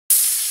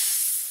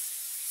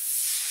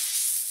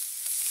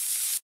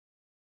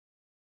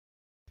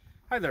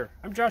Hi there,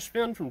 I'm Josh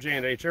Finn from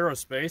J&H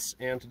Aerospace,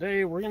 and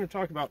today we're going to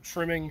talk about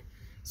trimming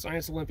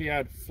Science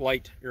Olympiad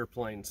Flight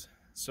airplanes.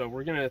 So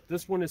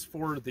this one is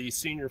for the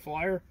senior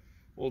flyer.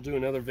 We'll do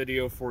another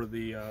video for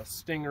the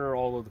Stinger,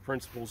 although the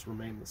principles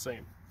remain the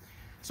same.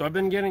 So I've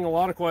been getting a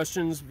lot of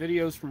questions,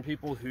 videos from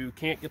people who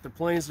can't get their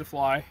planes to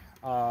fly,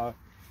 and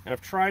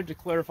I've tried to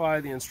clarify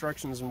the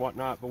instructions and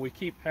whatnot, but we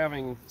keep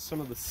having some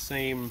of the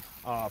same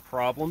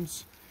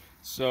problems.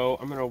 So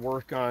I'm going to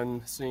work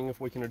on seeing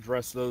if we can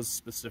address those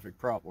specific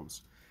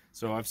problems.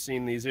 So I've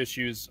seen these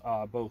issues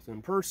both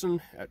in person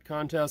at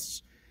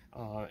contests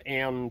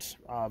and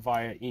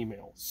via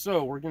email.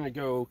 So we're going to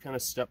go kind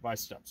of step by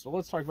step. So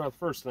let's talk about the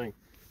first thing.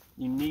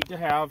 You need to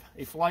have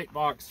a flight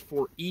box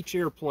for each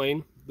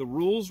airplane. The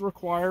rules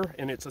require,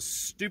 and it's a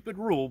stupid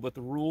rule, but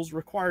the rules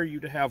require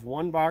you to have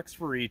one box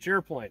for each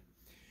airplane.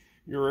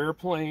 Your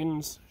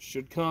airplanes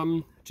should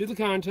come to the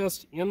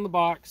contest in the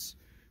box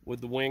with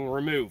the wing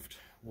removed.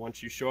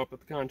 Once you show up at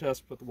the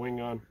contest, put the wing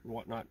on and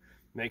whatnot.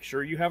 Make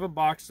sure you have a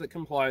box that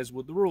complies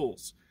with the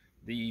rules.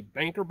 The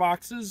banker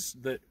boxes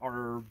that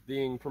are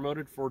being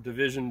promoted for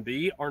Division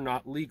B are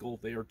not legal.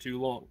 They are too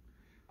long.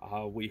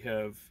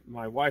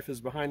 My wife is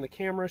behind the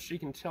camera. She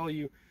can tell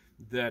you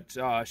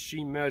that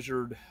she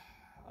measured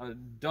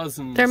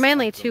dozens. They're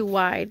mainly too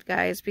wide,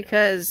 guys,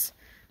 because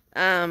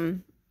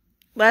as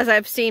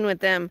I've seen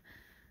with them,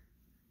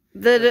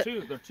 they're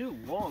too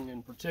long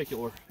in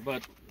particular,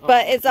 but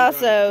it's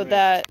also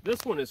that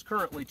this one is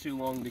currently too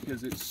long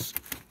because it's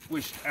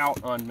squished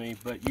out on me,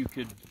 but you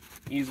could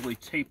easily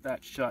tape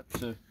that shut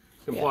to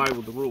comply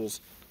with the rules.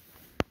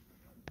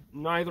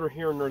 Neither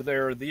here nor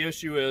there. The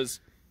issue is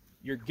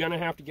you're gonna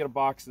have to get a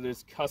box that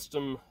is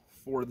custom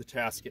for the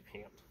task at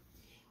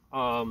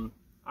hand.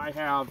 I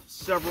have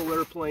several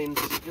airplanes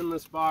in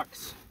this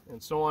box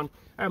and so on.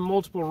 I have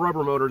multiple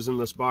rubber motors in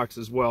this box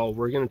as well.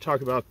 We're going to talk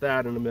about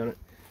that in a minute.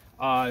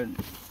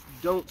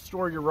 Don't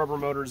store your rubber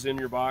motors in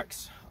your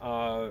box.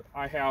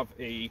 I have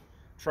a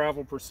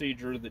travel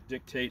procedure that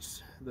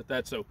dictates that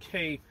that's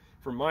okay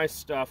for my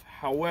stuff.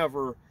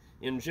 However,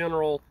 in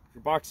general, if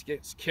your box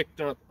gets kicked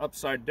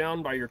upside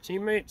down by your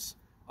teammates,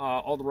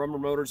 all the rubber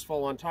motors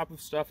fall on top of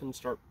stuff and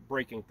start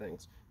breaking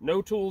things.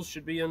 No tools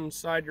should be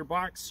inside your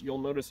box. You'll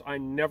notice I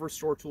never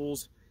store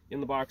tools in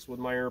the box with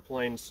my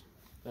airplanes.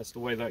 That's the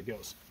way that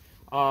goes.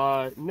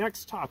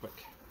 Next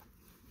topic.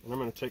 And I'm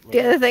going to take my...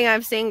 The other thing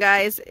I've seen,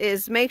 guys,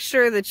 is make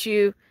sure that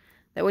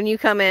when you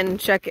come in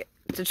check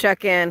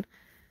in,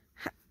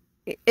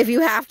 if you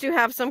have to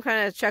have some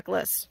kind of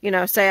checklist, you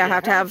know, say I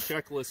have to have a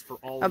checklist for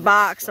all a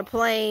box, a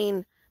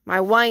plane,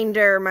 my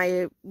winder,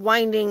 my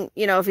winding,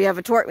 you know, if you have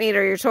a torque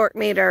meter,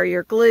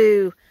 your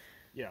glue.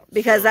 Yeah.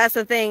 Because that's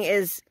the thing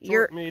is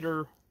torque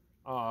meter,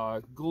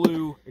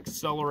 glue,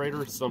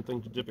 accelerator,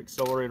 something to dip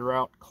accelerator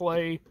out,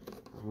 clay,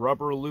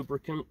 rubber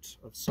lubricant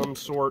of some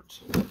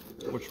sort,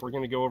 which we're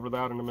going to go over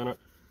that in a minute,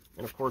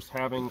 and of course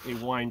having a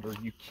winder.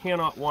 You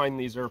cannot wind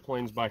these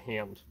airplanes by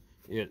hand.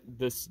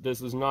 This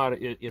is not,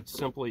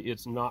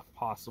 it's not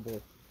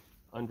possible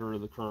under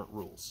the current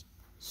rules.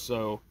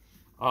 So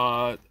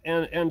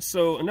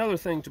so another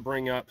thing to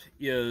bring up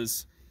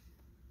is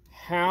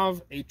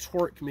have a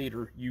torque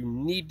meter. You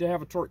need to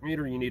have a torque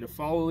meter. You need to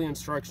follow the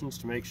instructions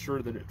to make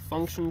sure that it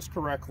functions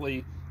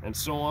correctly and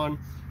so on.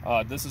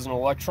 This is an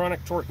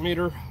electronic torque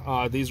meter.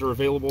 These are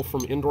available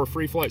from Indoor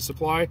Free Flight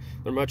Supply.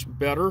 They're much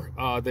better.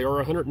 They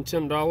are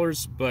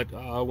 $110,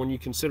 but when you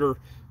consider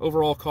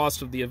overall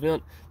cost of the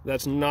event,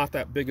 that's not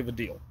that big of a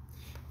deal.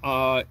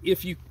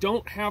 If you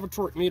don't have a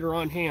torque meter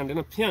on hand, in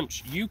a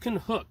pinch, you can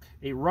hook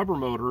a rubber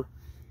motor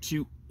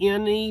to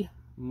any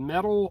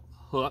metal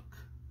hook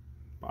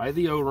by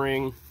the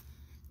O-ring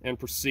and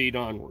proceed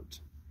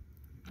onwards.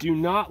 Do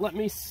not let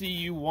me see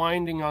you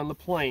winding on the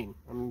plane.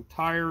 I'm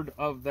tired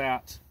of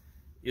that.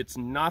 It's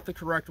not the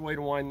correct way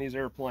to wind these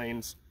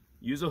airplanes.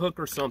 Use a hook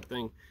or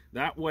something.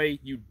 That way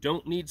you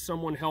don't need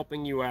someone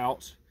helping you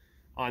out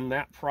on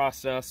that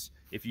process.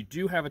 If you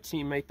do have a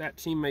teammate, that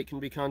teammate can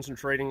be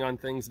concentrating on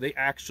things they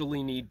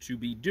actually need to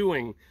be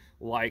doing,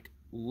 like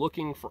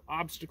looking for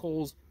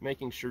obstacles,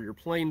 making sure your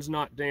plane's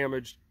not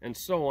damaged, and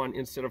so on,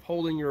 instead of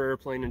holding your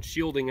airplane and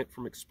shielding it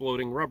from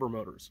exploding rubber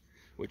motors,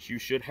 which you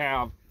should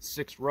have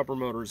 6 rubber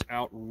motors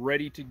out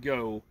ready to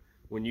go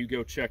when you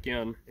go check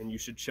in, and you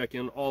should check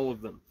in all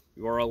of them.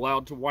 You are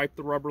allowed to wipe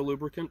the rubber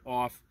lubricant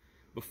off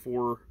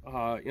before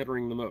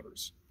entering the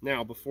motors.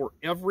 Now, before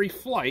every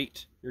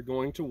flight, you're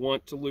going to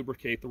want to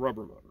lubricate the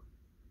rubber motor.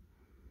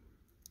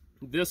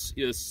 This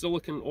is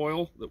silicone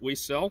oil that we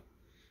sell.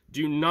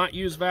 Do not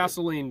use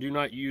Vaseline. Do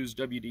not use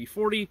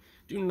WD-40.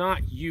 Do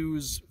not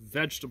use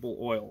vegetable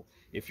oil.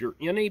 If you're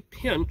in a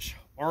pinch,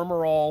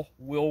 Armor All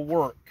will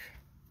work.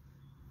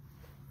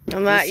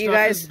 And that, this you stuff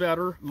guys, is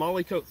better.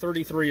 Molykote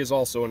 33 is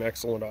also an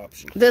excellent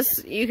option.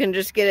 This you can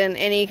just get in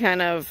any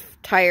kind of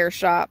tire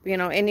shop. You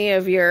know, any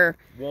of your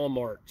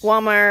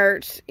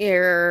Walmart,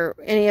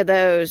 any of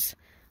those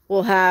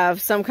will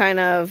have some kind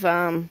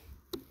of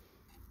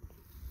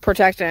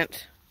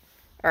protectant,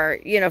 or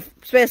you know,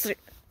 especially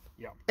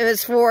if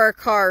it's for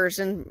cars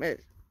and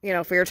you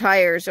know, for your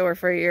tires or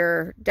for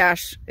your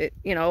dash,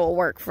 you know, it'll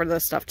work for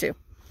this stuff too.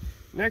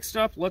 Next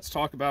up, let's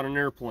talk about an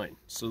airplane.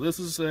 So this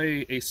is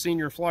a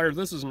senior flyer.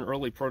 This is an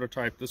early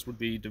prototype. This would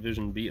be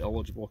Division B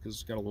eligible because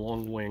it's got a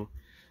long wing.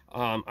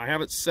 I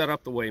have it set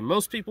up the way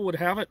most people would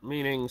have it,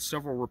 meaning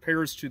several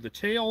repairs to the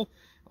tail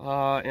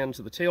and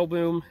to the tail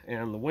boom,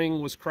 and the wing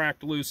was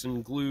cracked loose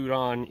and glued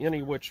on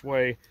any which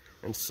way,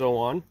 and so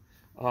on.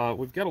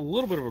 We've got a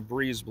little bit of a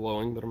breeze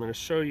blowing, but I'm going to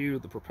show you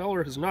the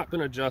propeller has not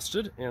been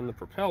adjusted, and the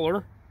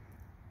propeller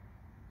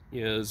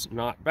is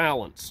not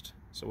balanced.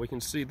 So we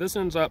can see this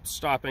ends up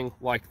stopping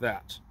like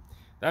that.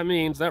 That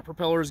means that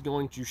propeller is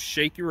going to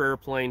shake your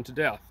airplane to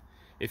death.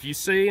 If you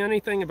say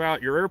anything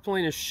about your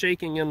airplane is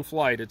shaking in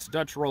flight, it's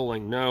Dutch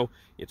rolling, no,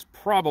 it's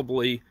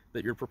probably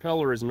that your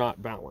propeller is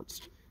not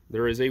balanced.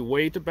 There is a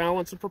way to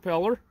balance a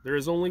propeller. There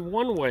is only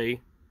one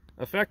way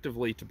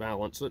effectively to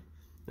balance it.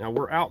 Now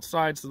we're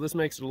outside, so this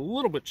makes it a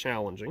little bit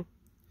challenging,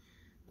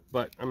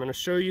 but I'm going to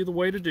show you the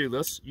way to do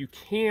this.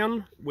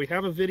 We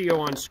have a video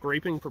on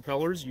scraping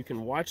propellers. You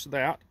can watch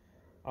that,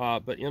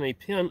 but in a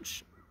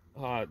pinch,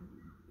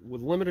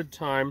 with limited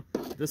time,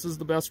 this is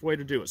the best way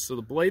to do it. So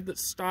the blade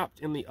that's stopped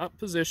in the up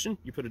position,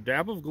 you put a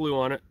dab of glue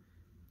on it,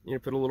 and you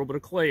put a little bit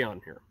of clay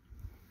on here.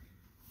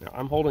 Now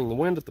I'm holding the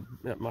wind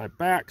at my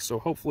back, so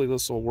hopefully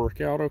this will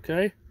work out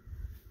okay.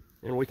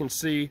 And we can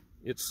see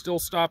it still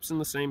stops in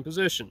the same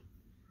position.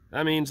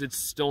 That means it's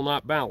still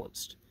not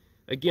balanced.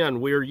 Again,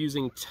 we are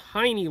using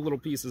tiny little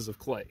pieces of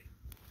clay.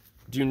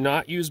 Do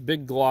not use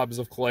big globs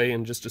of clay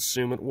and just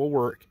assume it will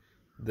work.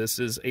 This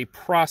is a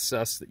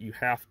process that you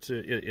have to,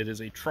 it is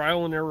a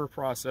trial and error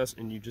process,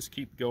 and you just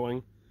keep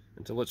going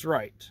until it's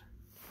right.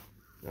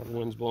 Now the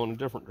wind's blowing a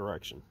different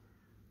direction.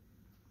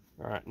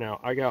 All right, now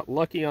I got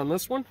lucky on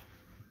this one,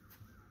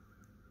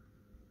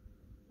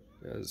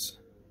 because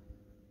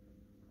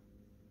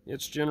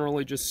it's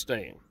generally just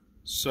staying.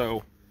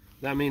 So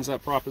that means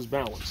that prop is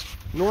balanced.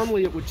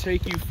 Normally it would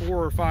take you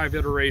 4 or 5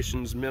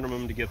 iterations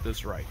minimum to get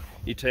this right.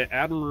 You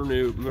add and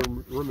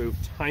remove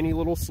tiny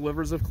little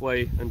slivers of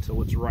clay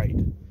until it's right.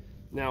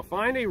 Now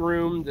find a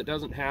room that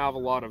doesn't have a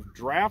lot of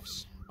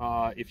drafts.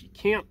 If you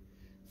can't,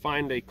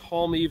 find a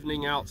calm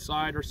evening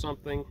outside or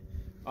something.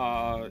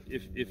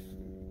 If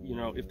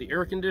the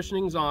air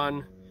conditioning's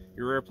on,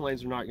 your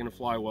airplanes are not going to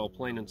fly well,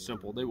 plain and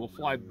simple. They will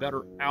fly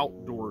better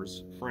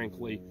outdoors,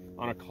 frankly,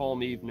 on a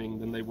calm evening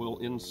than they will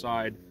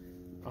inside,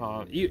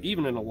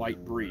 even in a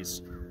light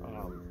breeze.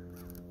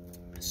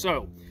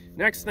 So,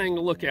 next thing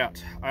to look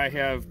at, I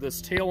have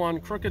this tail on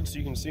crooked, so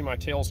you can see my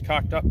tail's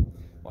cocked up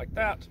like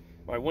that.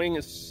 My wing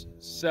is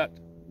set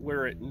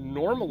where it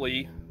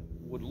normally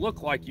would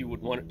look like you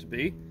would want it to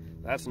be.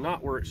 That's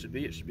not where it should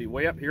be. It should be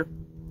way up here.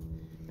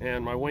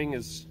 And my wing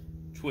is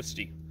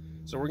twisty.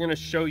 So we're going to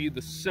show you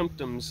the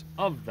symptoms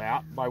of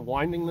that by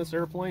winding this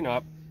airplane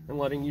up and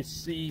letting you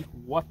see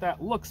what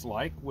that looks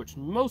like, which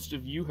most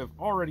of you have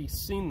already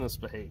seen this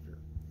behavior.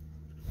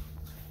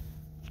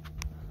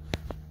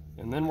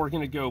 And then we're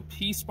going to go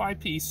piece by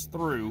piece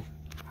through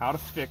how to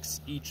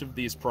fix each of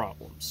these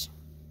problems.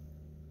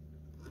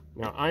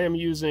 Now I am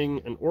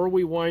using an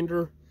Orwe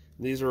winder.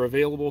 These are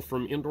available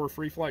from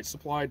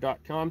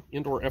indoorfreeflightsupply.com,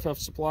 Indoor FF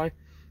Supply.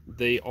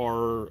 They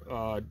are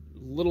a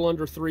little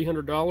under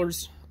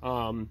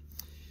 $300.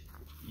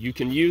 You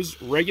can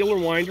use regular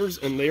winders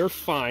and they are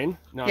fine.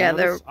 Now yeah,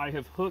 notice I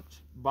have hooked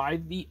by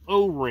the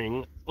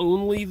O-ring.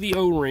 Only the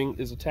O-ring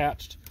is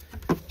attached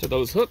to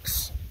those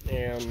hooks.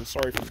 And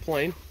sorry for the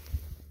plane.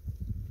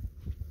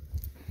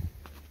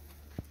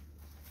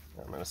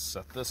 I'm going to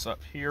set this up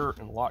here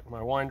and lock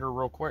my winder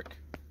real quick.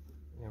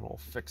 And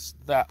we'll fix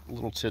that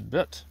little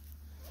tidbit.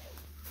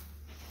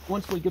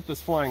 Once we get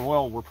this flying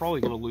well, we're probably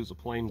going to lose a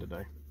plane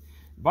today.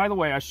 By the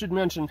way, I should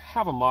mention,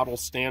 have a model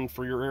stand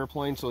for your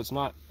airplane so it's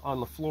not on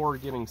the floor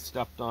getting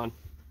stepped on.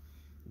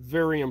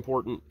 Very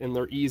important, and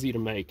they're easy to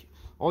make.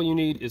 All you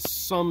need is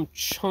some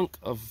chunk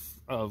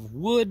of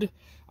wood.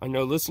 I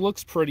know this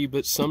looks pretty,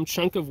 but some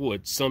chunk of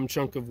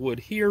wood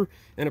here,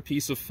 and a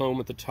piece of foam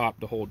at the top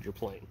to hold your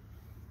plane.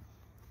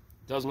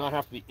 Does not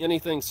have to be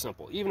anything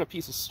simple. Even a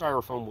piece of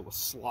styrofoam with a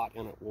slot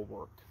in it will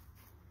work.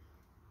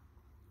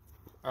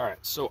 Alright,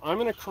 so I'm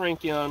going to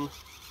crank in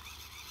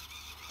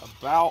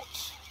about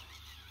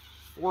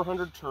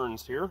 400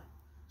 turns here.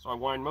 So I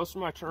wind most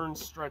of my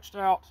turns stretched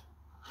out.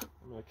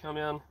 I'm going to come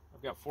in,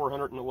 I've got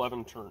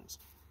 411 turns.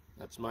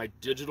 That's my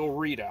digital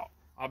readout.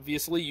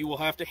 Obviously, you will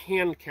have to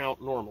hand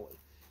count normally.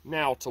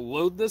 Now, to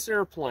load this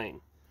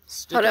airplane...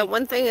 Hold on,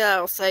 one thing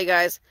I'll say,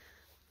 guys.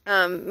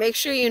 Make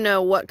sure you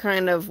know what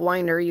kind of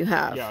winder you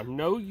have. Yeah,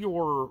 know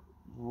your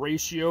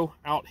ratio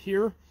out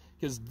here,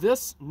 because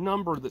this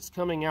number that's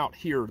coming out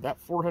here, that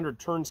 400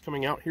 turns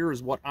coming out here,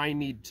 is what I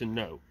need to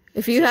know.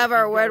 If you have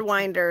our red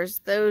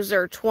winders, those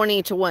are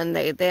 20 to 1.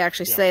 They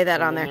actually say that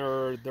on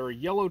there. There are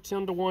yellow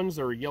 10 to 1s,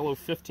 there are yellow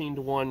 15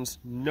 to 1s.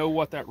 Know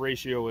what that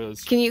ratio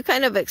is. Can you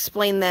kind of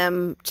explain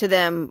to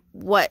them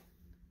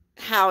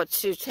how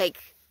to take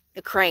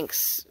the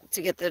cranks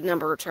to get the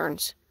number of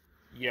turns?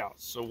 Yeah,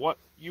 so what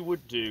you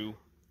would do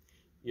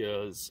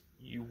is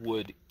you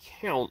would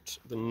count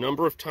the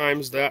number of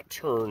times that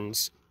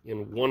turns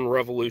in 1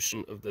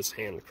 revolution of this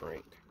hand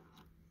crank.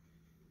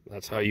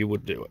 That's how you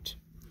would do it.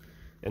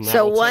 And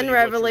so 1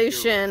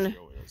 revolution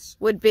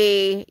would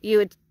be, you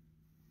would,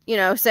 you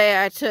know,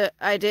 say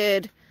I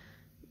did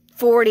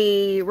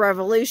 40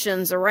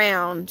 revolutions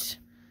around,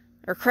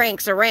 or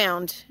cranks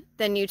around,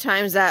 then you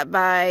times that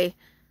by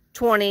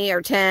 20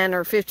 or 10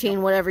 or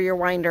 15, whatever your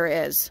winder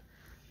is,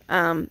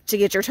 to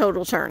get your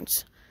total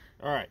turns.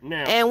 All right,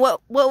 now. And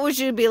what would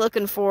you be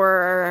looking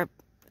for,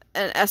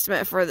 an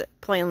estimate for the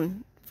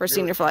plane for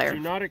senior flyer? Do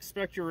not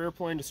expect your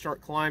airplane to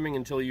start climbing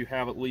until you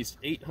have at least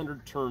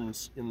 800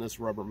 turns in this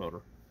rubber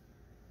motor.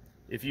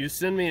 If you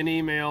send me an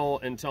email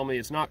and tell me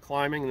it's not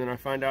climbing, and then I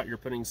find out you're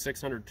putting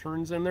 600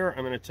 turns in there,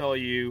 I'm going to tell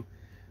you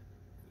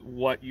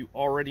what you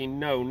already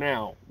know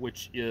now,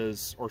 which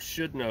is, or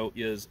should know,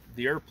 is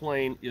the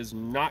airplane is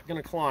not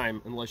going to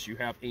climb unless you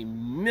have a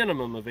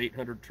minimum of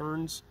 800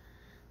 turns.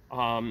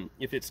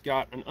 If it's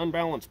got an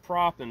unbalanced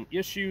prop and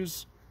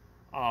issues,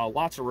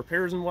 lots of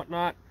repairs and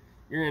whatnot,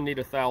 you're going to need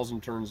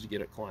 1,000 turns to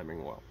get it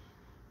climbing well.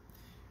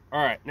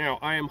 All right, now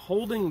I am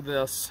holding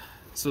this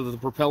so that the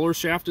propeller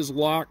shaft is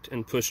locked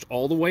and pushed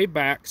all the way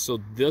back so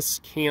this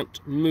can't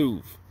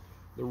move.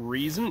 The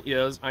reason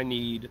is I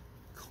need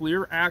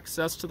clear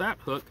access to that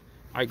hook.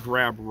 I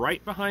grab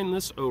right behind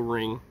this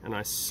O-ring and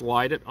I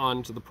slide it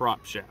onto the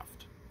prop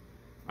shaft.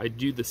 I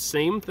do the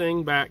same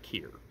thing back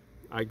here.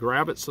 I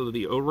grab it so that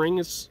the O-ring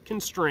is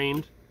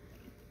constrained,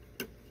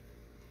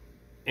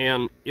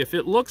 and if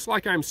it looks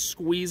like I'm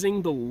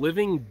squeezing the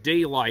living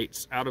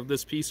daylights out of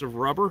this piece of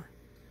rubber,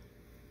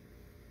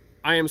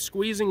 I am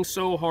squeezing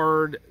so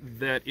hard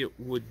that it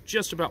would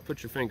just about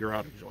put your finger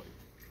out of joint.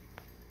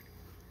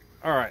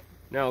 All right,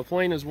 now the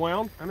plane is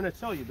wound. I'm going to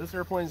tell you, this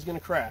airplane is going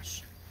to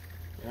crash.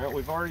 All right,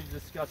 we've already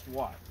discussed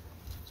why.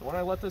 So when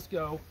I let this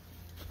go,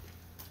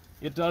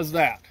 it does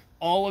that.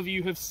 All of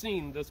you have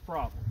seen this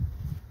problem.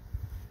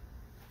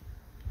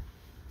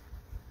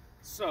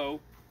 So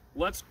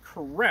let's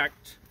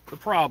correct the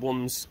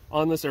problems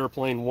on this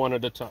airplane one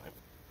at a time.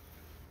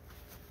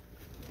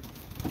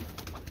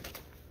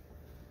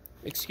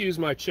 Excuse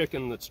my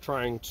chicken that's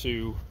trying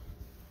to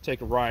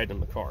take a ride in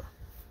the car.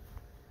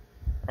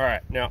 All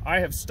right, now I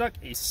have stuck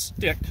a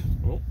stick.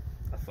 Oh,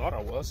 I thought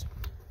I was.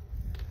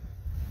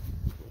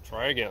 We'll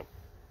try again.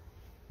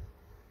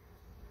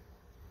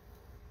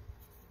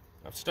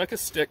 I've stuck a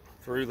stick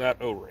through that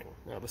O-ring.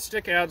 Now the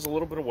stick adds a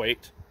little bit of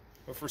weight,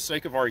 but for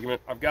sake of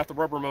argument, I've got the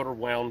rubber motor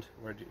wound,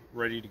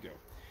 ready to go.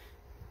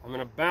 I'm going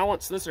to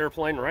balance this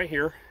airplane right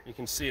here. You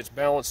can see it's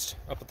balanced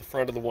up at the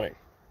front of the wing.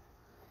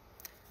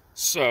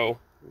 So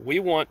we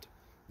want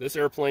this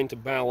airplane to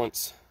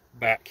balance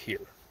back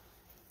here.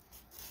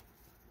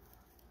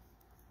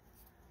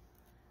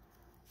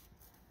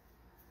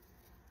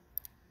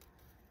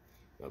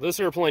 Now this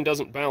airplane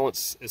doesn't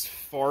balance as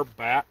far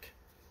back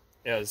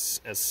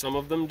as some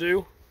of them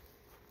do,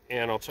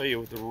 and I'll tell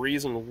you the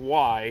reason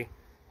why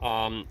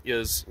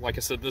is, like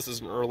I said, this is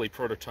an early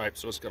prototype,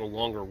 so it's got a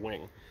longer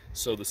wing,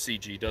 so the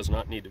CG does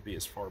not need to be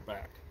as far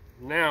back.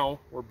 Now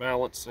we're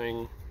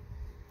balancing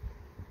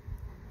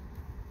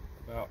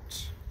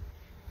about,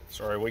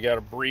 sorry, we got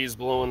a breeze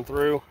blowing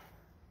through,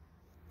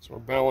 so we're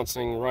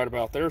balancing right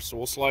about there, so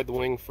we'll slide the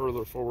wing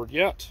further forward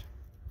yet.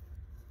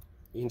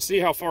 You can see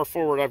how far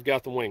forward I've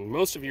got the wing.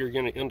 Most of you are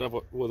going to end up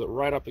with it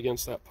right up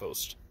against that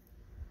post.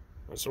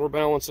 All right, so we're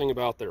balancing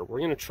about there. We're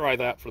going to try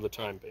that for the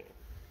time being.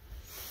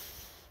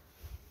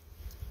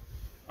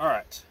 All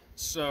right,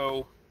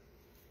 so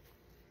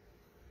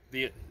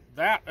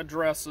that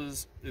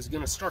is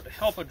going to start to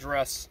help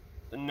address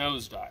the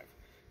nosedive.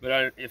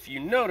 But if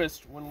you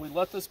noticed, when we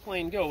let this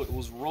plane go, it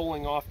was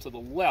rolling off to the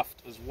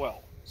left as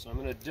well. So I'm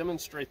going to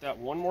demonstrate that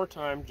one more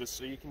time just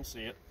so you can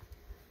see it.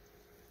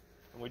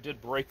 And we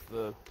did break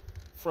the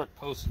front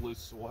post loose,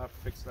 so we'll have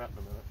to fix that in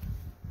a minute.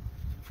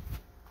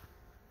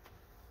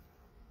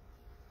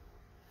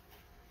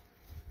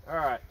 All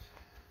right.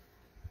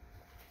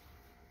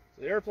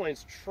 So the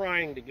airplane's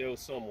trying to go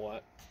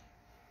somewhat.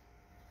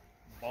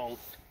 Bonk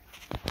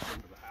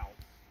into the house.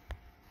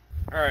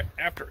 All right,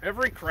 after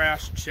every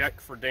crash,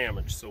 check for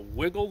damage. So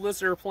wiggle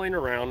this airplane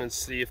around and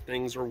see if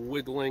things are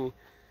wiggling,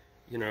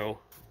 you know,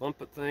 bump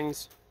at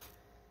things.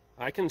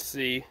 I can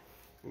see,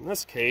 in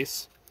this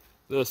case,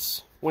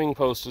 this wing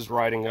post is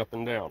riding up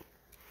and down.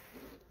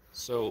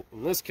 So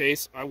in this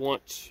case, I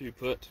want to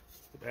put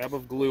a dab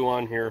of glue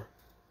on here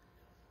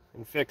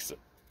and fix it.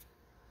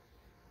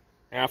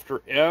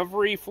 After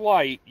every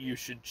flight, you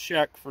should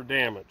check for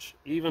damage.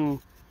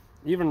 Even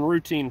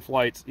routine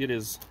flights, it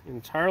is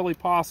entirely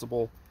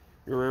possible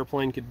your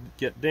airplane could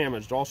get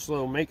damaged.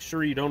 Also, make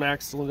sure you don't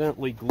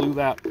accidentally glue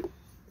that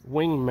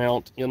wing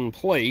mount in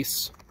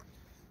place,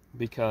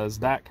 because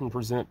that can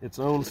present its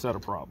own set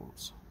of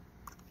problems.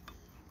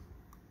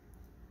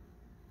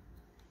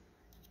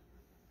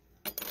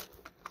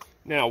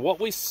 Now, what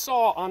we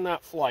saw on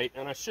that flight,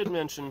 and I should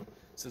mention,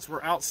 since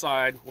we're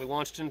outside, we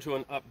launched into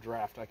an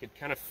updraft. I could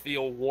kind of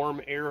feel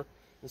warm air,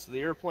 and so the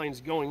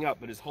airplane's going up,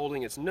 but is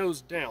holding its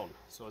nose down.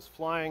 So it's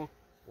flying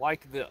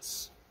like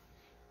this.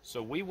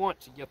 So we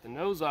want to get the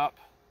nose up,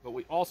 but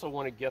we also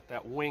want to get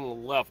that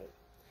wing level.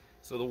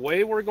 So the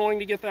way we're going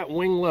to get that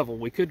wing level,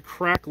 we could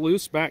crack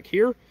loose back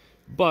here,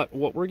 but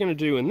what we're going to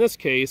do in this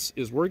case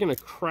is we're going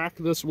to crack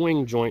this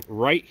wing joint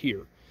right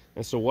here.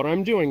 And so what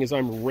I'm doing is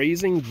I'm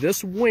raising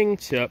this wing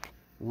tip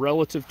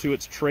relative to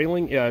its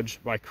trailing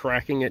edge by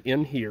cracking it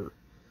in here.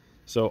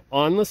 So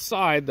on the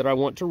side that I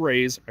want to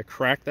raise, I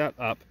crack that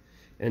up.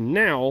 And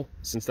now,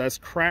 since that's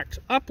cracked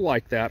up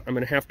like that, I'm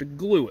going to have to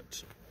glue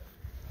it.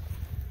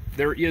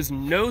 There is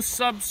no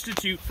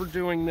substitute for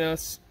doing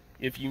this.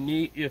 If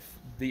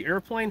the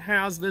airplane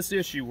has this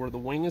issue where the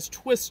wing is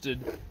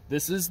twisted,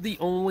 this is the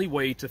only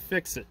way to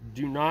fix it.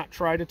 Do not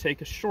try to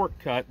take a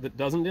shortcut that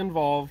doesn't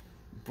involve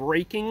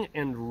breaking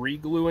and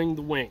re-gluing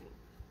the wing.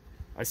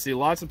 I see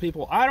lots of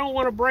people, I don't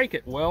want to break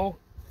it. Well,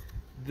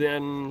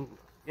 then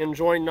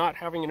enjoy not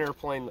having an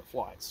airplane that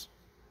flies.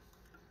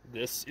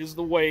 This is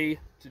the way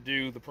to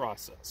do the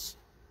process.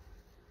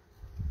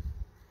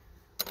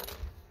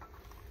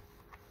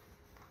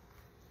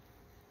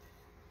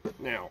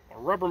 Now, our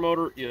rubber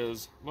motor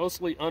is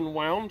mostly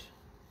unwound,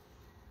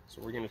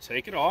 so we're going to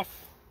take it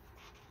off.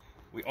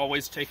 We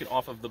always take it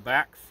off of the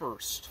back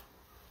first.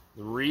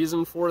 The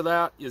reason for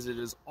that is it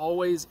is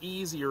always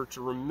easier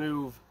to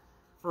remove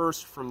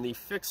first from the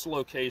fixed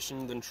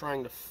location than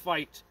trying to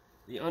fight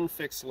the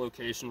unfixed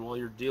location while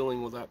you're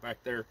dealing with that back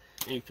there,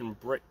 and you can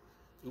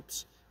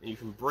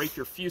break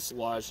your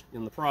fuselage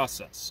in the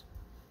process.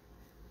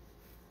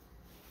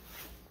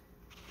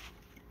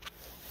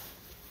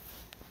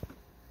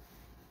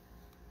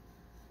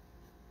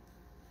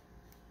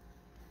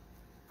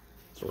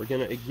 So we're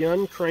going to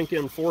again crank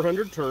in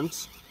 400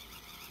 turns.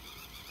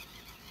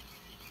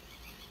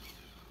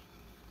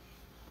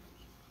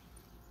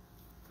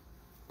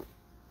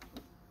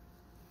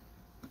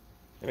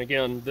 And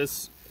again,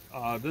 this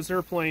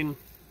airplane,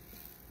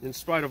 in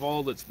spite of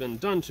all that's been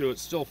done to it,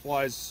 still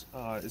flies,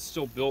 is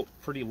still built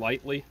pretty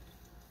lightly.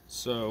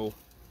 So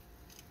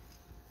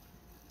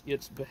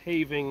it's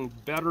behaving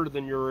better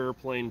than your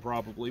airplane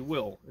probably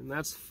will, and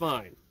that's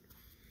fine.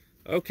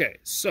 Okay,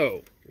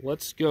 so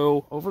let's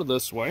go over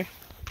this way,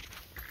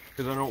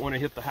 because I don't want to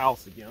hit the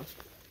house again.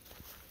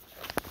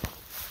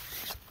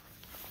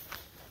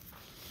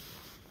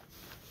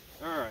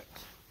 Alright,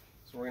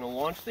 so we're going to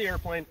launch the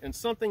airplane, and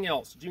something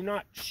else, do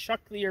not chuck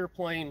the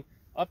airplane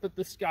up at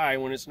the sky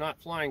when it's not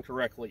flying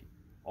correctly.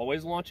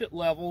 Always launch it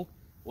level,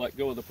 let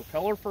go of the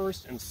propeller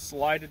first, and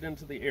slide it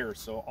into the air.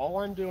 So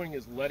all I'm doing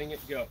is letting it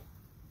go.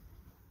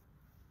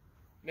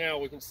 Now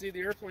we can see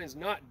the airplane's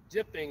not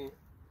dipping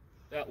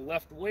that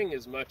left wing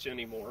as much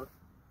anymore,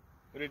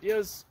 but it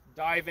is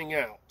diving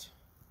out.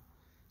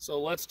 So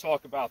let's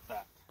talk about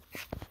that.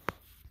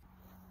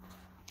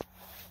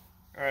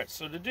 Alright,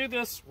 so to do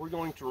this, we're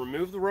going to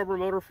remove the rubber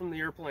motor from the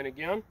airplane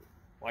again.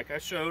 Like I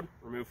showed,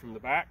 remove from the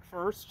back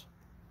first.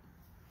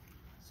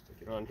 Stick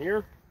it on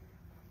here.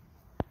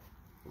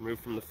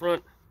 Remove from the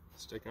front,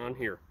 stick on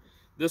here.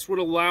 This would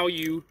allow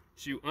you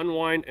to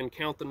unwind and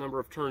count the number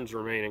of turns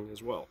remaining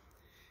as well.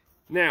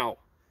 Now,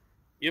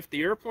 if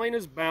the airplane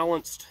is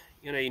balanced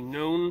in a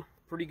known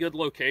pretty good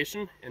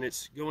location and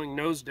it's going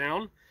nose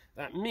down,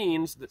 that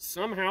means that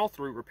somehow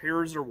through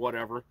repairs or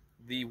whatever,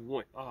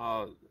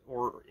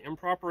 or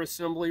improper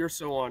assembly or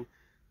so on,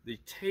 the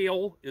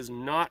tail is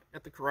not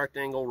at the correct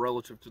angle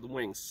relative to the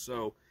wings.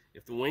 So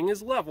if the wing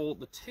is level,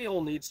 the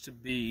tail needs to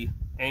be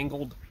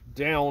angled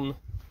down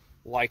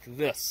like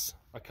this,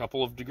 a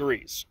couple of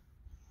degrees.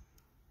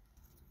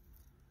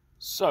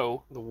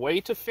 So the way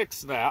to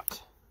fix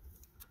that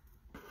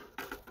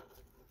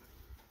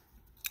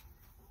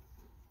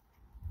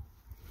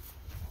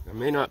I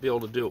may not be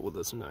able to do it with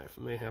this knife.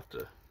 I may have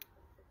to...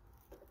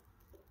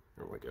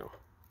 There we go.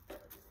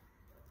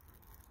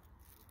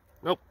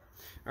 Nope.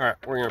 Alright,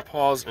 we're going to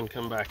pause and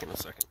come back in a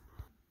second.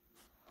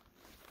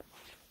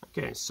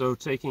 Okay, so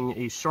taking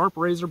a sharp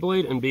razor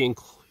blade and being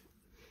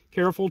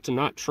careful to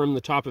not trim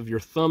the top of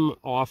your thumb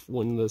off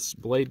when this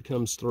blade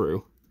comes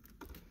through.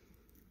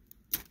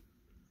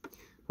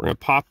 We're going to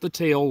pop the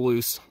tail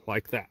loose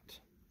like that.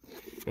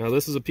 Now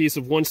this is a piece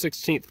of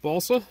 1/16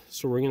 balsa,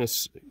 so we're going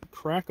to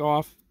crack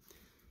off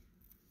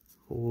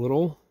a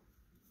little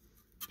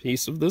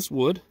piece of this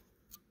wood.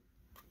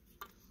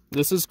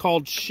 This is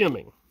called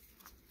shimming.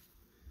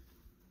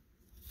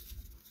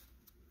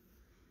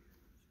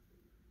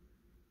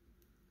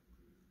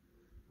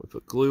 We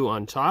put glue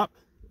on top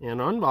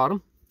and on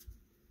bottom.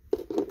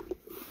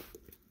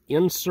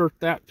 Insert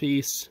that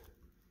piece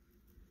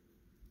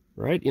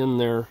right in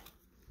there.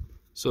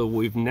 So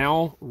we've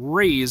now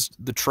raised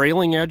the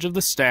trailing edge of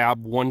the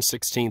stab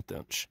 1/16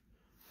 inch.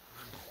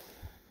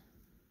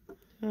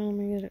 Oh, let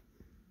me get it.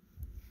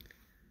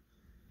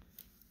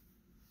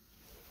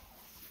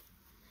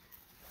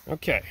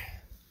 Okay,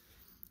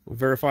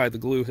 verify the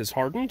glue has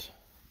hardened,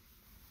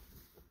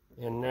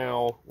 and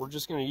now we're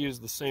just going to use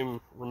the same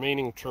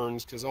remaining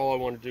turns because all I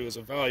want to do is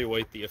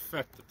evaluate the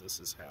effect that this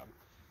has had.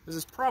 This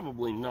is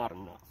probably not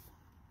enough.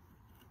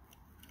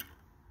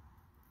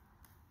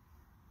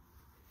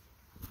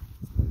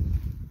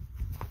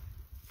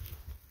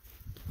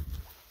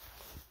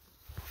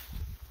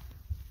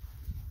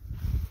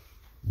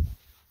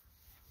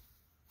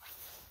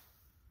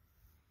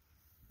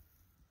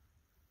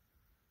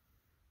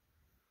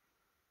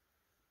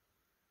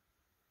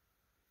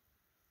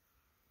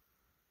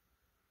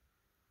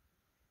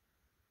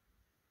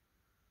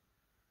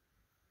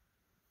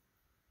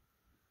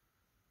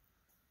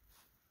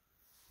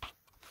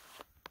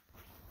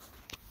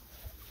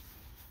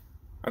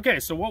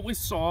 Okay, so what we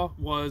saw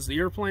was the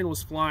airplane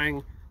was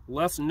flying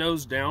less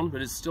nose down,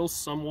 but it's still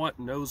somewhat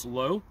nose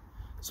low.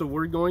 So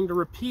we're going to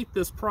repeat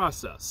this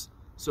process.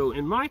 So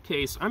in my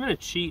case, I'm going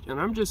to cheat,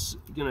 and I'm just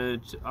going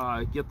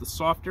to get the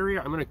soft area.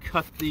 I'm going to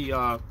cut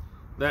the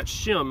that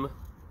shim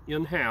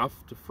in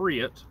half to free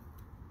it.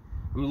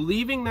 I'm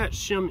leaving that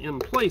shim in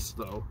place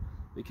though,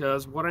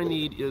 because what I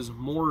need is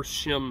more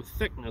shim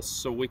thickness.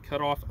 So we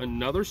cut off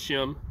another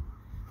shim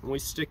and we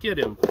stick it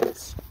in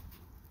place.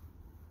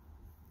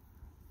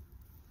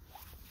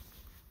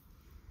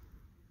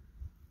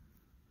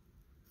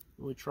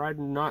 We try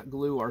to not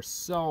glue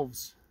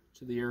ourselves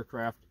to the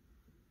aircraft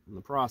in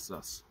the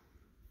process.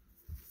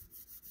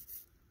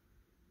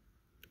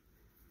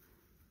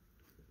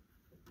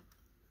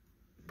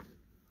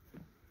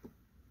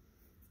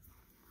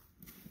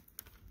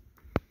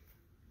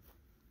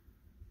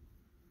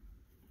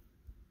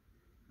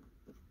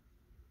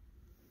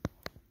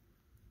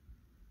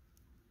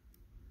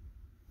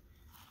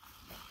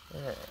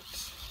 Alright.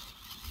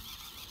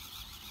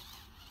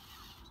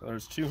 So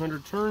there's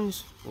 200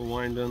 turns. We'll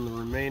wind in the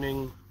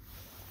remaining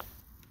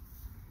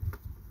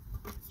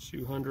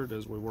 200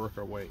 as we work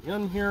our way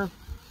in here.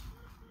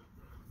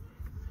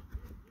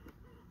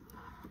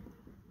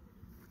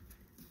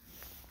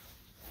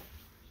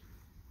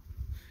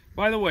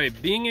 By the way,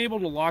 being able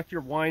to lock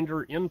your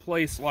winder in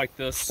place like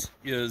this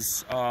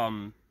is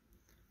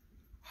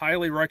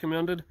highly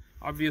recommended.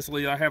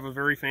 Obviously, I have a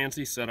very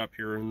fancy setup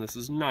here, and this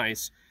is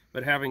nice,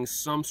 but having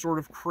some sort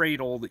of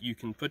cradle that you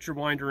can put your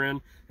winder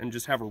in and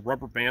just have a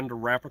rubber band to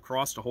wrap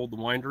across to hold the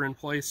winder in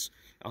place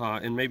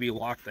and maybe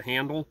lock the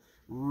handle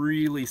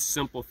really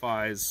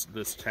simplifies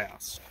this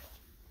task.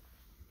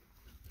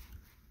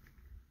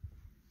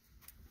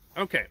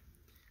 Okay,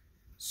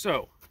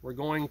 so we're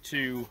going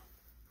to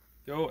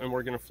go and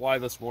we're going to fly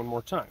this one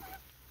more time.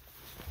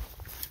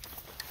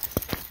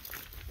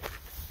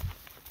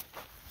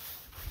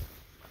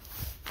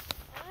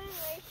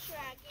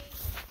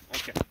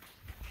 Okay.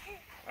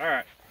 All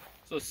right.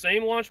 So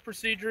same launch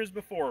procedure as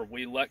before.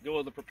 We let go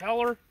of the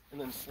propeller and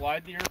then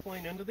slide the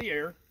airplane into the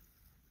air,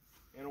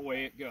 and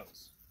away it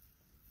goes.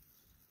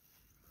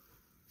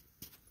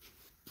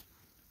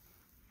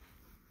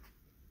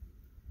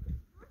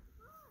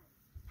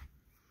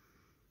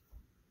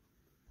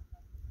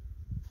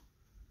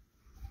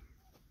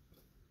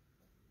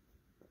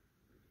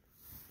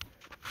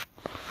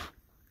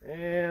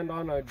 And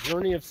on a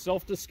journey of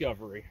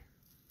self-discovery.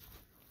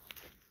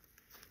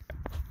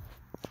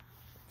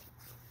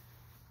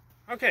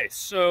 Okay,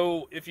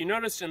 so if you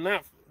noticed in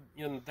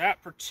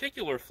that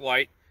particular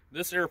flight,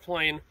 this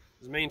airplane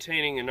is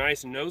maintaining a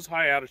nice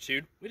nose-high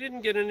attitude. We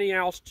didn't get any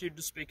altitude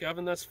to speak of,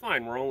 and that's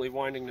fine. We're only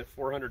winding to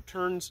 400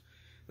 turns.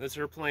 This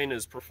airplane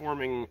is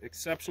performing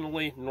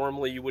exceptionally.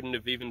 Normally, you wouldn't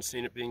have even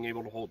seen it being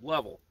able to hold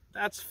level.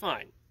 That's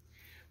fine.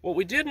 What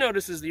we did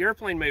notice is the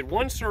airplane made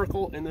one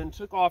circle and then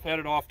took off,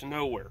 headed off to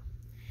nowhere.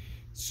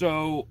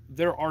 So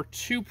there are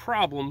two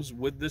problems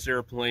with this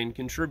airplane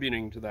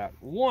contributing to that.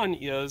 One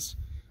is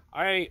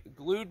I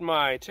glued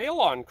my tail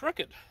on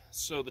crooked,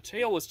 so the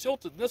tail is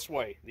tilted this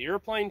way. The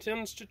airplane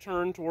tends to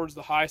turn towards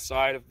the high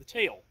side of the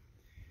tail.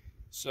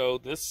 So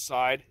this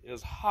side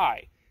is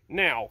high.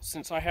 Now,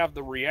 since I have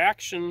the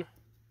reaction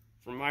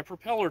from my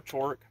propeller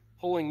torque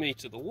pulling me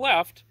to the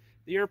left,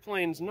 the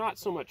airplane's not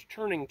so much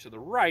turning to the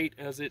right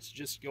as it's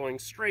just going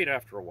straight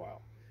after a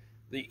while.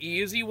 The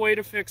easy way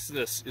to fix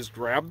this is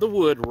grab the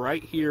wood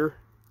right here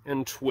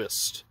and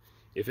twist.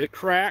 If it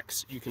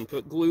cracks, you can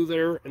put glue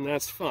there and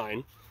that's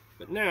fine.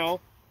 But now,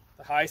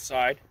 the high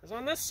side is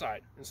on this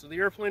side, and so the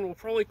airplane will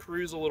probably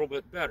cruise a little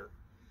bit better.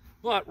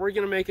 But we're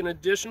going to make an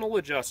additional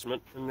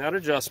adjustment, and that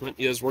adjustment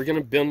is we're going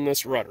to bend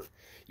this rudder.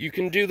 You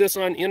can do this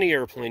on any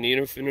airplane,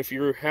 even if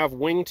you have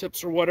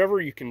wingtips or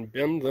whatever, you can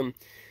bend them.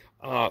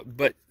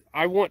 But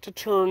I want to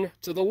turn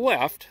to the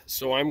left,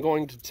 so I'm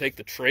going to take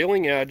the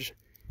trailing edge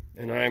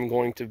and I'm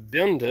going to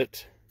bend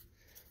it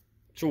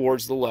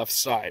towards the left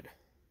side.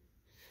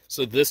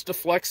 So this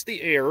deflects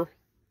the air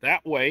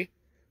that way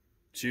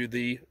to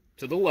the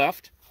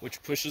left,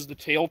 which pushes the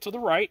tail to the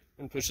right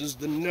and pushes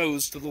the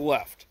nose to the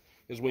left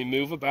as we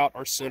move about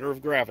our center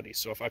of gravity.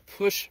 So if I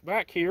push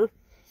back here,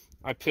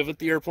 I pivot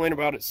the airplane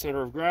about its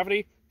center of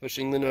gravity,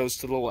 pushing the nose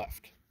to the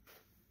left.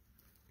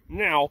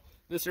 Now,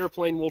 this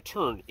airplane will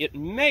turn. It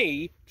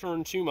may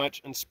turn too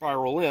much and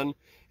spiral in,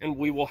 and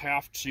we will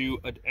have to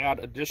add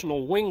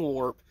additional wing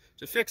warp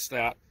to fix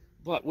that,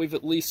 but we've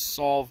at least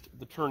solved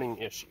the turning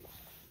issue.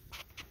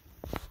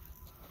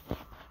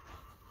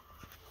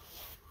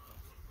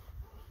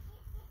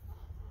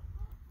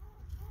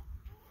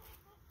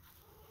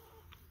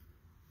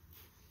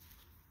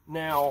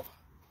 Now,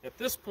 at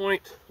this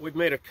point, we've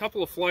made a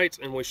couple of flights,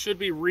 and we should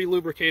be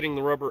re-lubricating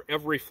the rubber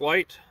every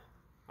flight.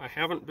 I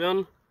haven't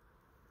been,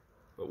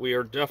 but we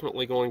are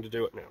definitely going to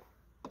do it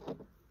now.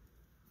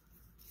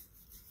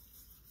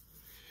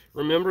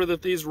 Remember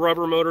that these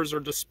rubber motors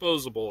are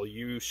disposable.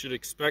 You should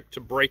expect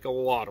to break a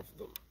lot of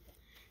them.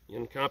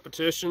 In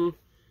competition,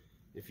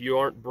 if you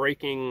aren't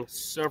breaking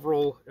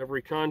several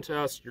every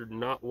contest, you're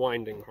not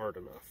winding hard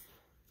enough.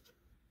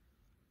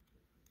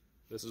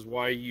 This is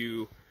why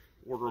you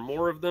order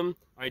more of them.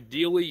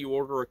 Ideally, you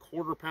order a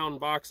 1/4 pound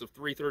box of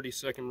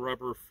 3/32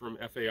 rubber from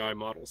FAI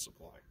Model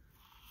Supply.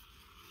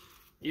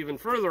 Even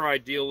further,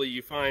 ideally,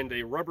 you find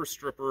a rubber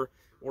stripper,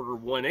 order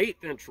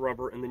 1/8 inch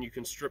rubber, and then you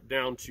can strip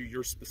down to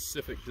your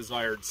specific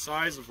desired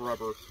size of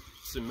rubber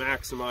to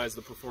maximize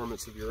the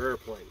performance of your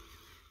airplane.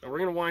 Now we're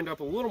going to wind up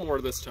a little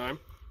more this time.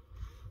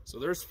 So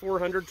there's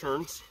 400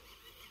 turns.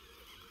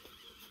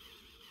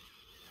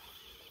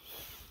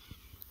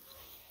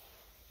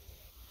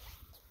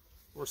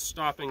 We're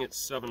stopping at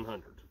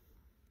 700.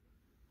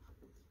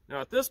 Now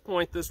at this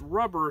point, this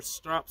rubber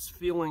stops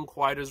feeling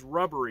quite as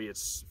rubbery.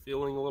 It's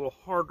feeling a little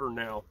harder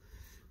now.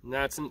 And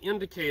that's an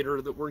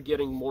indicator that we're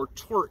getting more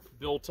torque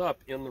built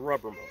up in the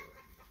rubber motor.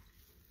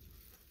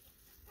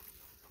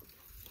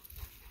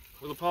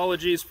 With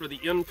apologies for the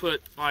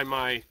input by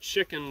my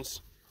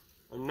chickens,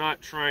 I'm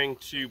not trying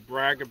to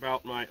brag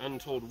about my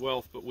untold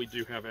wealth, but we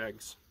do have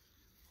eggs.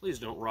 Please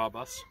don't rob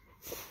us.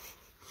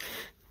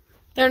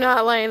 They're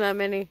not laying that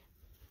many.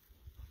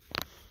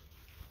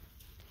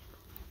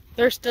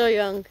 They're still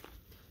young.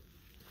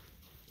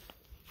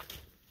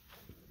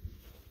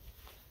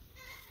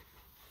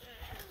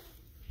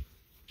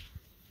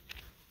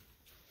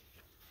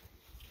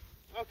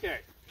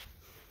 Okay,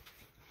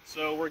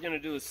 so we're going to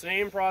do the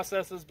same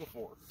process as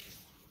before.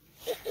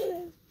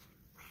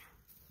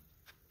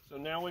 So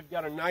now we've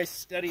got a nice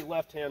steady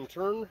left-hand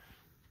turn.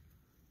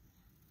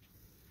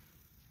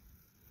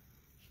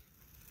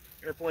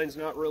 Airplane's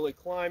not really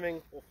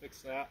climbing. We'll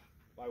fix that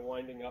by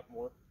winding up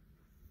more.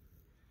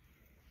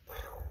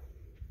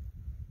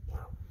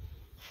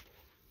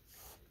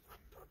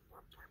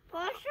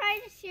 Paul's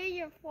trying to steal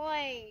your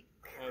plane.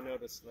 I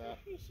noticed that.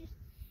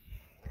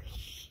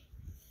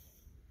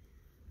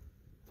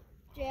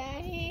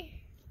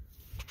 Daddy,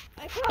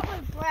 I got my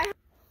breath.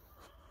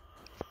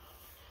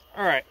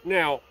 Alright,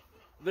 now,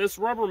 this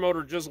rubber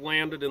motor just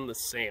landed in the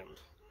sand.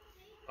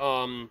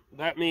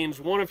 That means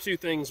one of two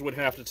things would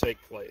have to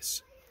take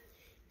place.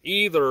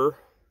 Either,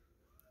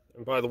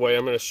 and by the way,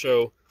 I'm going to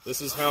show,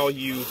 this is how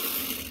you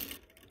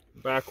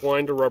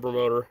backwind a rubber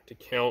motor to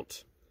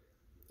count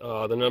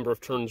the number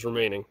of turns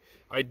remaining.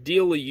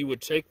 Ideally, you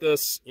would take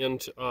this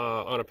into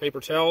on a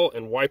paper towel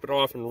and wipe it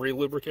off and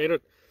re-lubricate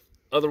it.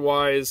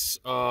 Otherwise,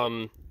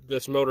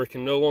 this motor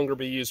can no longer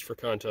be used for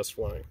contest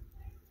flying.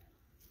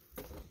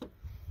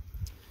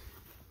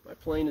 My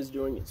plane is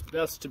doing its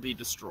best to be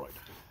destroyed.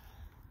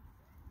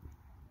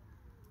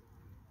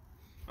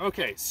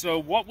 Okay, so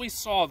what we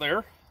saw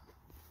there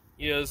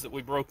is that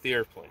we broke the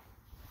airplane.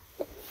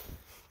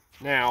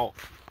 Now,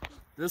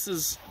 the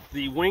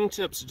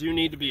wingtips do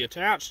need to be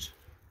attached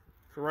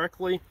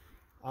correctly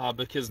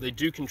because they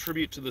do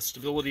contribute to the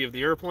stability of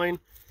the airplane,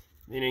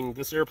 meaning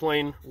this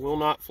airplane will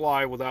not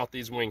fly without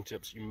these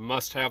wingtips. You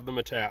must have them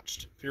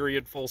attached.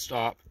 Period, full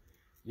stop.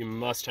 You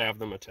must have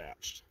them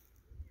attached.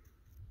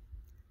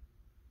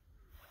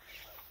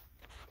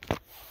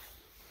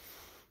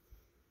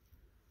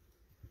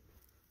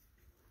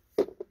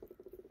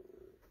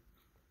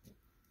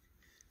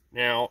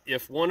 Now,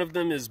 if one of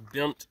them is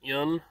bent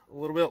in a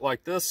little bit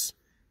like this,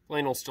 the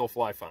plane will still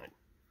fly fine.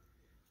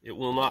 It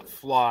will not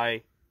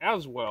fly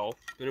as well,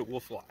 but it will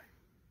fly.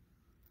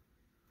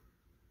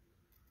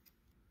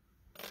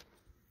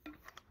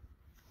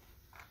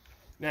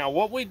 Now,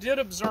 what we did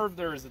observe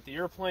there is that the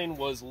airplane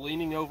was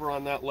leaning over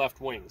on that left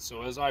wing.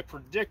 So as I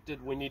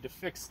predicted, we need to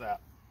fix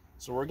that.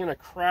 So we're going to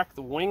crack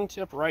the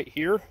wingtip right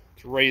here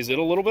to raise it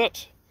a little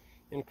bit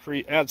and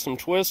add some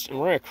twist, and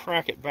we're going to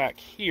crack it back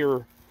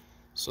here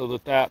so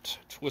that that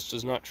twist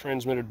is not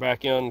transmitted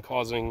back in,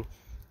 causing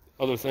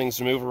other things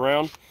to move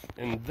around.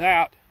 And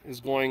that is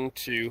going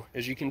to,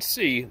 as you can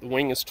see, the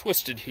wing is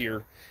twisted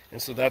here,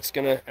 and so that's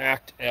going to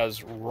act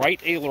as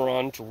right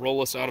aileron to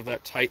roll us out of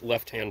that tight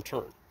left-hand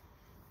turn.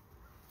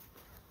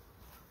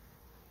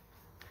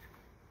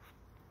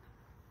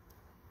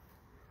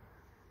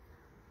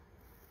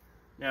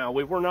 Now,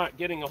 we were not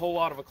getting a whole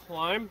lot of a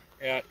climb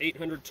at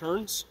 800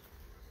 turns,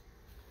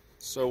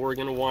 so we're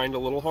going to wind a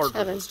little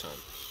harder this time.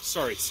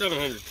 Sorry,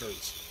 700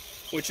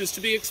 turns, which is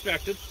to be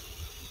expected.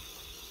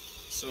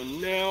 So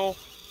now,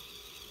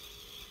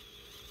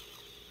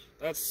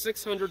 that's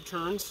 600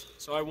 turns,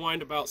 so I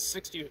wind about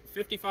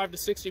 55 to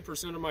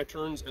 60% of my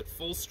turns at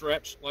full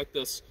stretch, like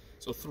this.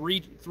 So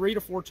three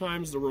to four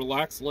times the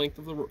relaxed length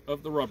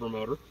of the rubber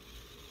motor,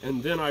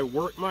 and then I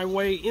work my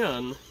way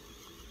in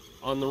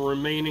on the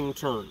remaining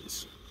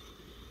turns.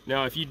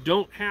 Now, if you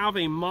don't have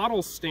a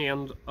model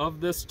stand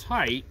of this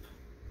type,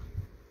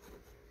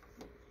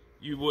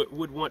 you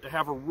would want to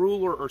have a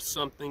ruler or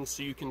something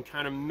so you can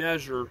kind of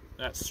measure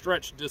that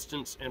stretch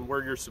distance and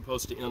where you're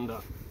supposed to end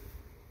up.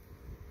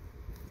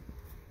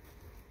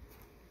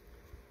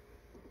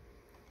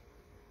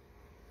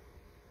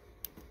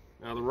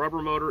 Now, the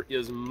rubber motor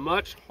is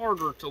much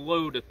harder to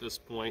load at this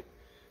point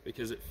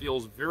because it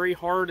feels very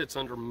hard, it's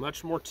under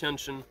much more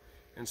tension,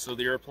 and so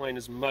the airplane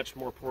is much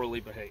more poorly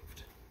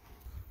behaved.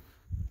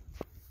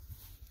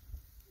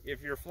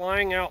 If you're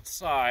flying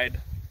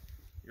outside,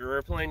 your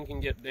airplane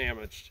can get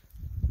damaged,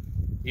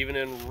 even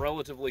in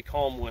relatively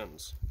calm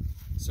winds.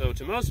 So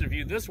to most of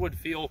you, this would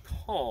feel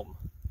calm.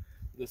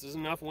 This is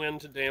enough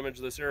wind to damage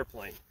this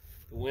airplane.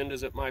 The wind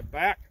is at my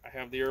back. I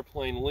have the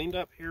airplane leaned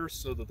up here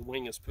so that the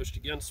wing is pushed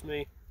against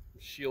me,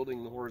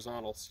 shielding the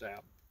horizontal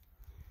stab.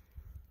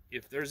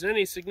 If there's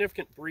any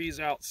significant breeze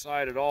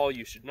outside at all,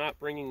 you should not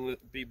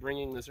be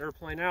bringing this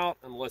airplane out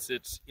unless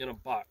it's in a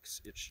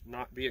box. It should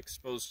not be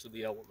exposed to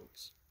the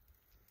elements.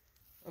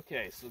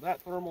 Okay, so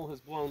that thermal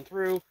has blown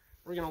through.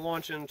 We're going to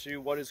launch into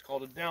what is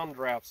called a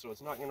downdraft, so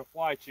it's not going to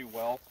fly too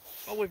well.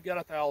 But we've got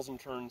 1,000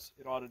 turns.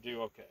 It ought to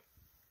do okay.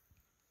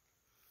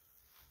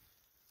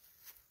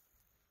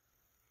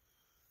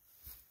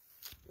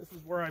 This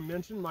is where I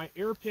mentioned my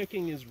air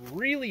picking is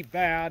really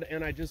bad,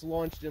 and I just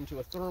launched into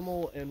a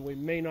thermal, and we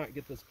may not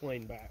get this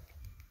plane back.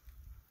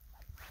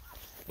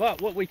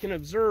 But what we can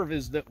observe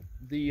is that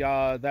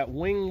that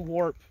wing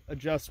warp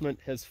adjustment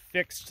has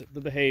fixed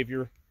the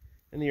behavior,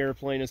 and the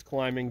airplane is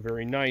climbing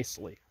very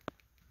nicely.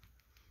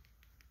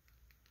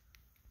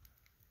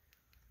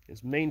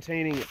 It's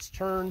maintaining its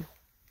turn.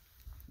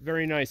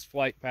 Very nice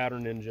flight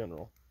pattern in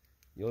general.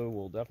 You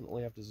will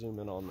definitely have to zoom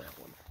in on that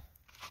one.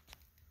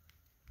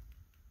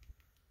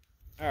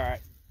 Alright,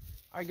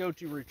 I go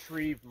to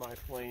retrieve my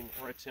plane,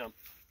 or attempt.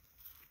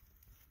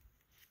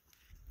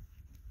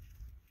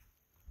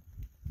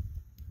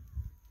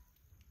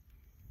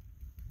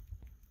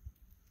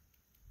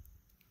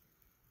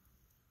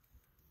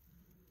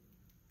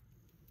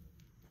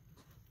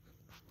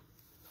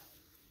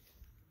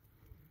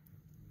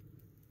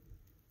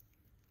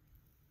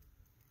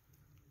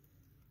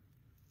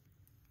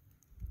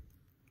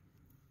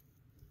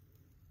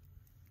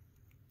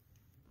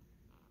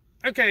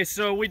 Okay,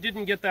 so we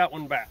didn't get that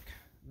one back.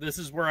 This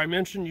is where I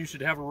mentioned you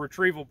should have a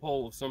retrieval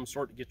pole of some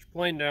sort to get your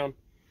plane down.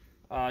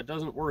 It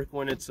doesn't work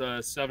when it's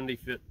a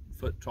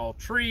 70-foot tall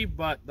tree,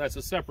 but that's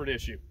a separate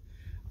issue.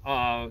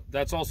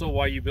 That's also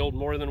why you build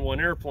more than one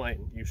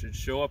airplane. You should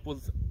show up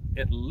with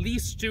at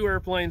least 2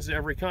 airplanes to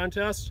every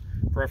contest,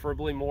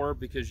 preferably more,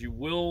 because you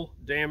will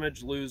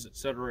damage, lose,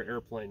 etc.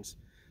 airplanes.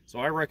 So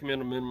I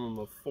recommend a minimum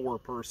of 4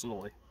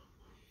 personally.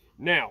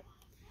 Now,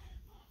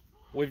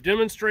 we've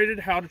demonstrated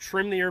how to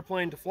trim the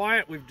airplane to fly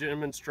it. We've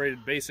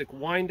demonstrated basic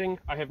winding.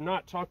 I have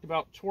not talked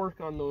about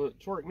torque on the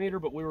torque meter,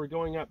 but we were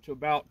going up to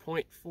about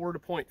 0.4 to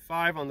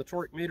 0.5 on the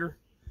torque meter.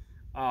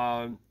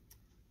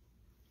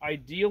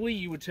 Ideally,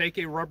 you would take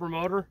a rubber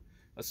motor,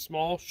 a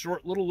small,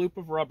 short little loop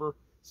of rubber,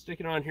 stick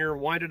it on here,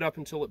 wind it up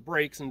until it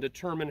breaks, and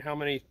determine how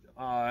many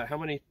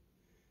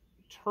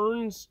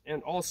turns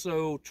and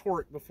also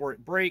torque before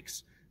it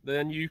breaks.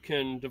 Then you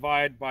can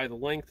divide by the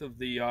length of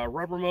the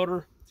rubber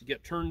motor to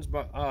get turns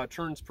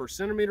per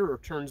centimeter or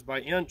turns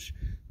by inch.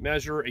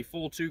 Measure a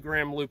full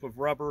 2-gram loop of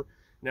rubber.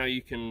 Now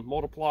you can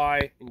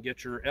multiply and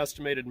get your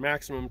estimated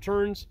maximum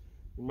turns.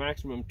 The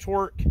maximum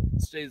torque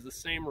stays the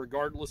same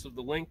regardless of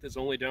the length, is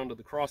only down to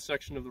the cross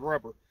section of the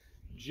rubber.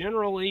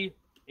 Generally,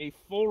 a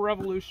full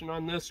revolution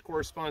on this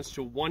corresponds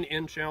to 1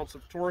 inch-ounce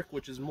of torque,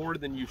 which is more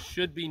than you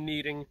should be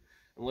needing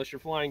unless you're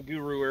flying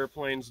guru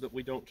airplanes that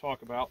we don't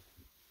talk about.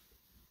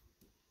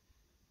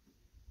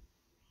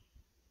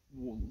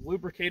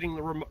 Lubricating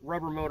the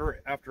rubber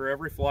motor after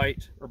every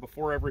flight or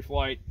before every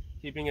flight,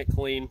 keeping it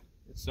clean,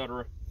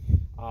 etc.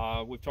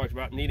 We've talked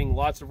about needing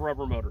lots of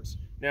rubber motors.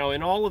 Now,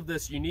 in all of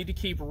this, you need to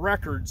keep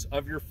records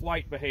of your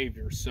flight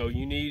behavior. So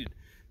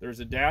there's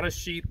a data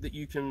sheet that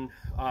you can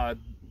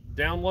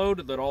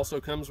download that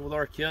also comes with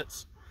our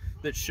kits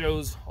that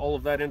shows all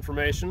of that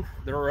information.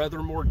 There are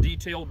other more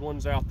detailed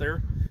ones out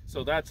there.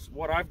 So that's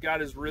what I've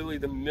got, is really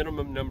the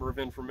minimum number of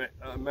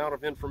amount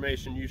of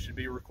information you should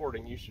be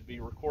recording. You should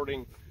be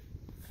recording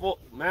full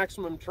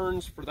maximum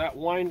turns for that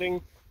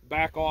winding,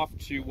 back off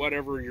to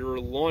whatever your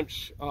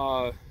launch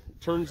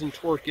turns and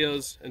torque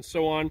is, and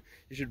so on.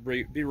 You should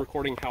be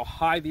recording how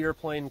high the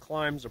airplane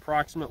climbs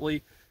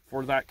approximately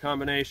for that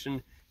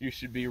combination. You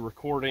should be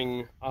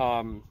recording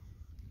how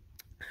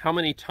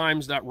many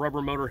times that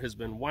rubber motor has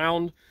been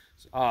wound,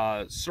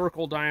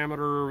 circle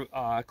diameter,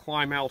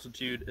 climb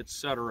altitude,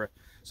 etc.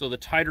 So the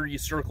tighter you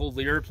circle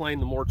the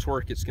airplane, the more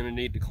torque it's going to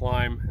need to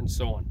climb, and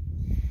so on.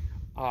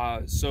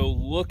 So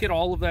look at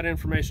all of that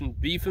information.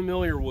 Be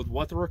familiar with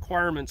what the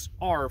requirements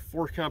are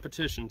for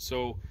competition.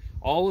 So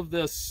all of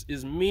this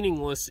is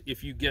meaningless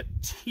if you get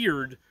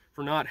tiered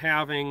for not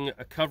having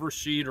a cover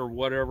sheet or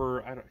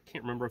whatever. I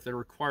can't remember if they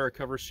require a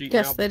cover sheet.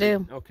 Yes, now. They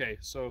do. Okay,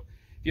 so if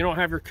you don't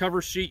have your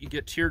cover sheet, you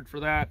get tiered for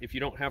that. If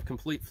you don't have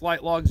complete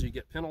flight logs, you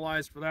get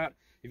penalized for that.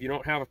 If you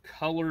don't have a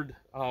colored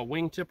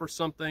wingtip or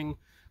something,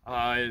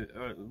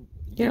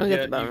 you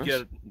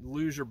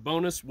lose your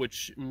bonus,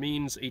 which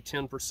means a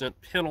 10%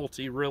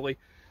 penalty, really.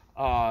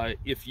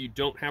 If you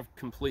don't have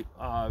complete,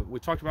 we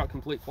talked about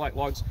complete flight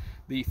logs,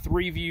 the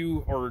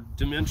 3-view or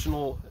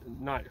dimensional,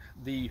 not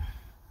the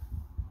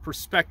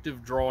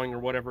perspective drawing or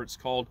whatever it's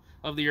called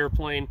of the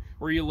airplane,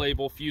 where you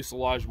label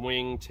fuselage,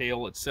 wing,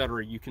 tail,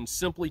 etc. You can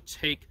simply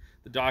take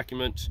the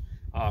document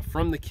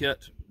from the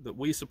kit that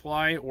we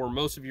supply or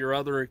most of your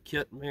other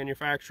kit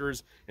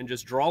manufacturers and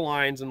just draw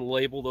lines and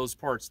label those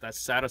parts. That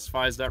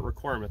satisfies that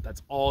requirement.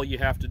 That's all you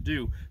have to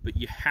do, but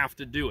you have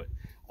to do it.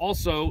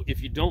 Also,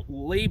 if you don't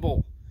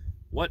label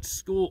what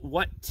school,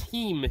 what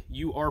team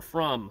you are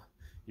from.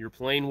 Your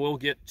plane will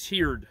get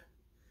tiered.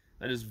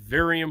 That is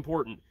very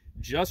important.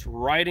 Just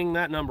writing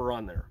that number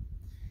on there.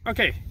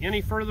 Okay,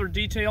 any further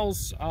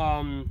details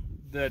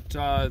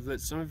that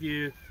some of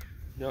you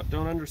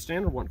don't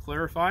understand or want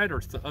clarified,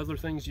 or other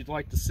things you'd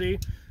like to see,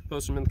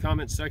 post them in the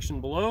comments section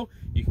below.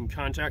 You can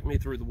contact me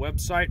through the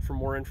website for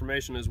more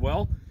information as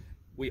well.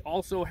 We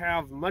also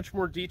have much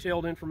more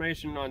detailed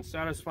information on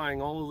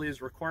satisfying all of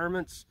these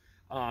requirements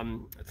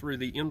through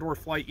the Indoor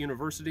Flight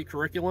University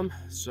curriculum.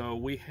 So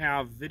we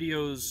have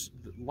videos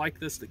like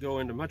this that go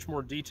into much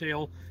more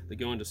detail, that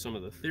go into some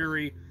of the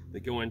theory,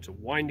 that go into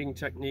winding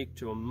technique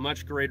to a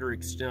much greater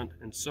extent,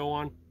 and so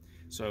on.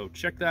 So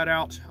check that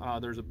out.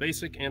 There's a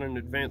basic and an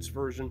advanced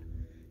version,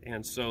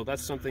 and so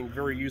that's something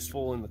very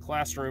useful in the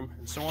classroom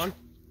and so on.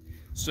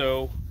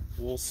 So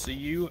we'll see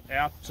you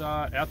at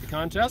the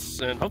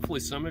contests, and hopefully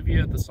some of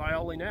you at the Sci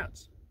Olympiad.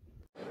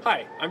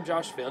 Hi, I'm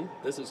Josh Finn.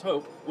 This is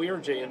Hope. We are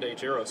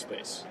J&H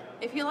Aerospace.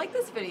 If you like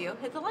this video,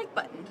 hit the like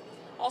button.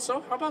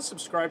 Also, how about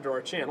subscribe to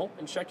our channel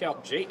and check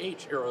out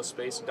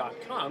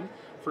jhaerospace.com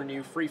for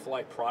new free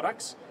flight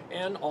products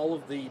and all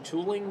of the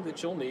tooling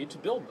that you'll need to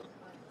build them.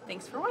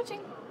 Thanks for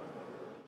watching.